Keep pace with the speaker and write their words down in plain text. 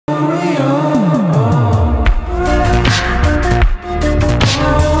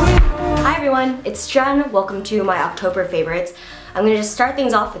it's Jen. Welcome to my October favorites. I'm going to just start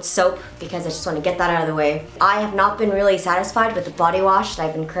things off with soap because I just want to get that out of the way. I have not been really satisfied with the body wash that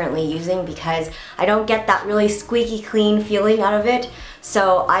I've been currently using because I don't get that really squeaky clean feeling out of it.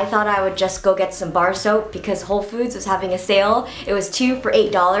 So I thought I would just go get some bar soap because Whole Foods was having a sale. It was 2 for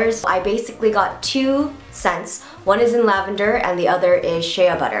 $8. I basically got 2 scents. One is in lavender and the other is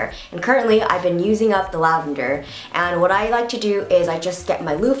Shea butter. And currently I've been using up the lavender. And what I like to do is I just get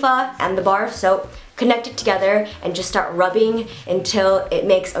my loofah and the bar of soap, connect it together and just start rubbing until it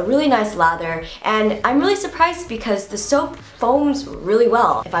makes a really nice lather. And I'm really surprised because the soap foams really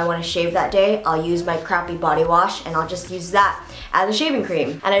well. If I want to shave that day, I'll use my crappy body wash and I'll just use that as a shaving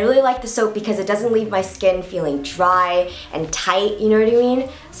cream. And I really like the soap because it doesn't leave my skin feeling dry and tight, you know what I mean?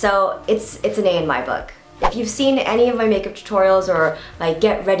 So it's an A in my book. If you've seen any of my makeup tutorials or my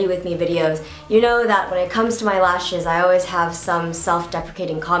get ready with me videos, you know that when it comes to my lashes, I always have some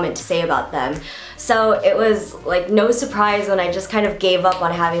self-deprecating comment to say about them. So it was like no surprise when I just kind of gave up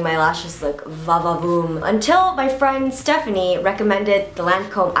on having my lashes look va-va-voom until my friend Stephanie recommended the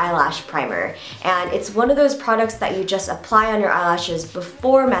Lancome eyelash primer. And it's one of those products that you just apply on your eyelashes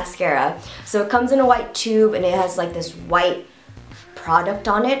before mascara. So it comes in a white tube and it has like this white product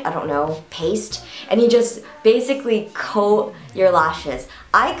on it, I don't know, paste, and you just basically coat your lashes.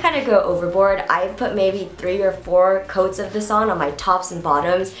 I kind of go overboard. I put maybe 3 or 4 coats of this on my tops and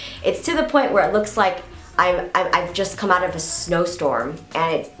bottoms. It's to the point where it looks like I've just come out of a snowstorm,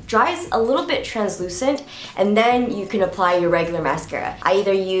 and it dries a little bit translucent, and then you can apply your regular mascara. I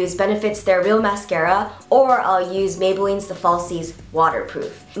either use Benefit's Their Real Mascara or I'll use Maybelline's The Falsies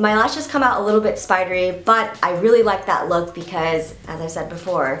Waterproof. My lashes come out a little bit spidery, but I really like that look because, as I said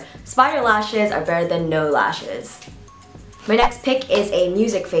before, spider lashes are better than no lashes. My next pick is a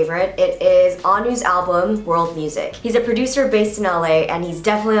music favorite. It is Anu's album, World Music. He's a producer based in LA and he's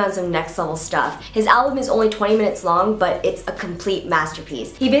definitely on some next level stuff. His album is only 20 minutes long, but it's a complete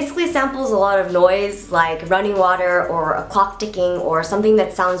masterpiece. He basically samples a lot of noise like running water or a clock ticking or something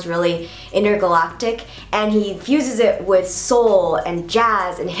that sounds really intergalactic, and he fuses it with soul and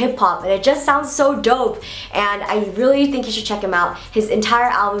jazz and hip hop, and it just sounds so dope, and I really think you should check him out. His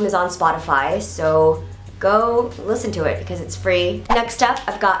entire album is on Spotify, so go listen to it because it's free. Next up,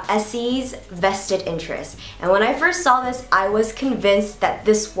 I've got Essie's Vested Interest. And when I first saw this, I was convinced that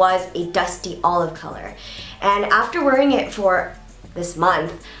this was a dusty olive color. And after wearing it for this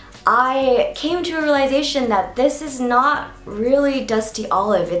month, I came to a realization that this is not really dusty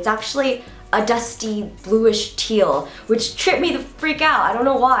olive. It's actually a dusty bluish teal, which tripped me the freak out. I don't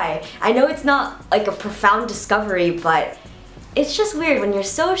know why. I know it's not like a profound discovery, but it's just weird when you're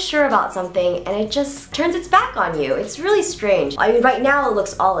so sure about something and it just turns its back on you. It's really strange. I mean, right now it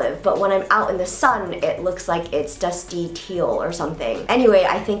looks olive, but when I'm out in the sun, it looks like it's dusty teal or something. Anyway,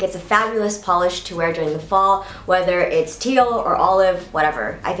 I think it's a fabulous polish to wear during the fall, whether it's teal or olive,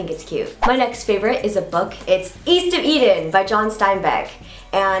 whatever. I think it's cute. My next favorite is a book. It's East of Eden by John Steinbeck.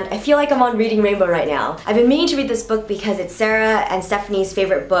 And I feel like I'm on Reading Rainbow right now. I've been meaning to read this book because it's Sarah and Stephanie's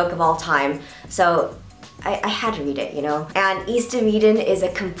favorite book of all time. So I had to read it, you know? And East of Eden is a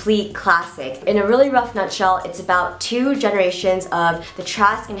complete classic. In a really rough nutshell, it's about 2 generations of the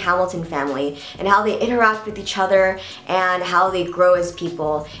Trask and Hamilton family and how they interact with each other and how they grow as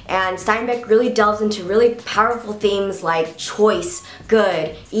people. And Steinbeck really delves into really powerful themes like choice,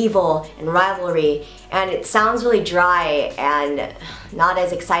 good, evil, and rivalry. And it sounds really dry and not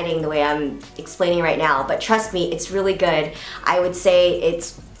as exciting the way I'm explaining right now, but trust me, it's really good. I would say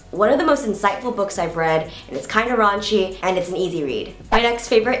it's one of the most insightful books I've read, and it's kind of raunchy, and it's an easy read. My next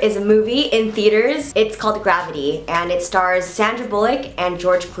favorite is a movie in theaters. It's called Gravity, and it stars Sandra Bullock and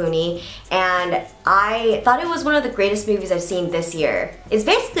George Clooney, and I thought it was one of the greatest movies I've seen this year. It's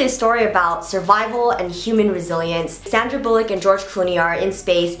basically a story about survival and human resilience. Sandra Bullock and George Clooney are in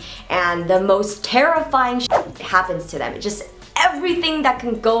space, and the most terrifying shit happens to them. Everything that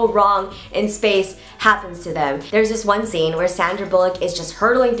can go wrong in space happens to them. There's this one scene where Sandra Bullock is just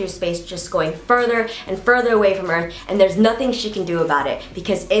hurtling through space, just going further and further away from Earth, and there's nothing she can do about it.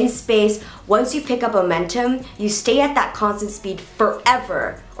 Because in space, once you pick up momentum, you stay at that constant speed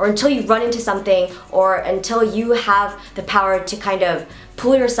forever, or until you run into something, or until you have the power to kind of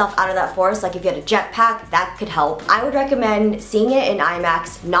pull yourself out of that force. Like if you had a jetpack, that could help. I would recommend seeing it in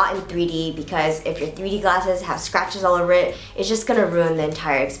IMAX, not in 3D, because if your 3D glasses have scratches all over it, it's just gonna ruin the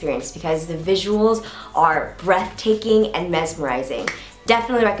entire experience because the visuals are breathtaking and mesmerizing.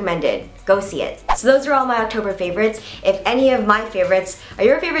 Definitely recommended. Go see it. So those are all my October favorites. If any of my favorites are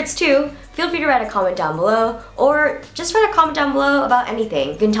your favorites too, feel free to write a comment down below, or just write a comment down below about anything.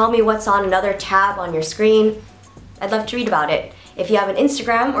 You can tell me what's on another tab on your screen. I'd love to read about it. If you have an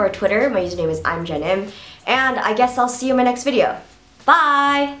Instagram or a Twitter, my username is I'm Jenn. And I guess I'll see you in my next video.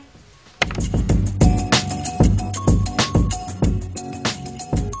 Bye!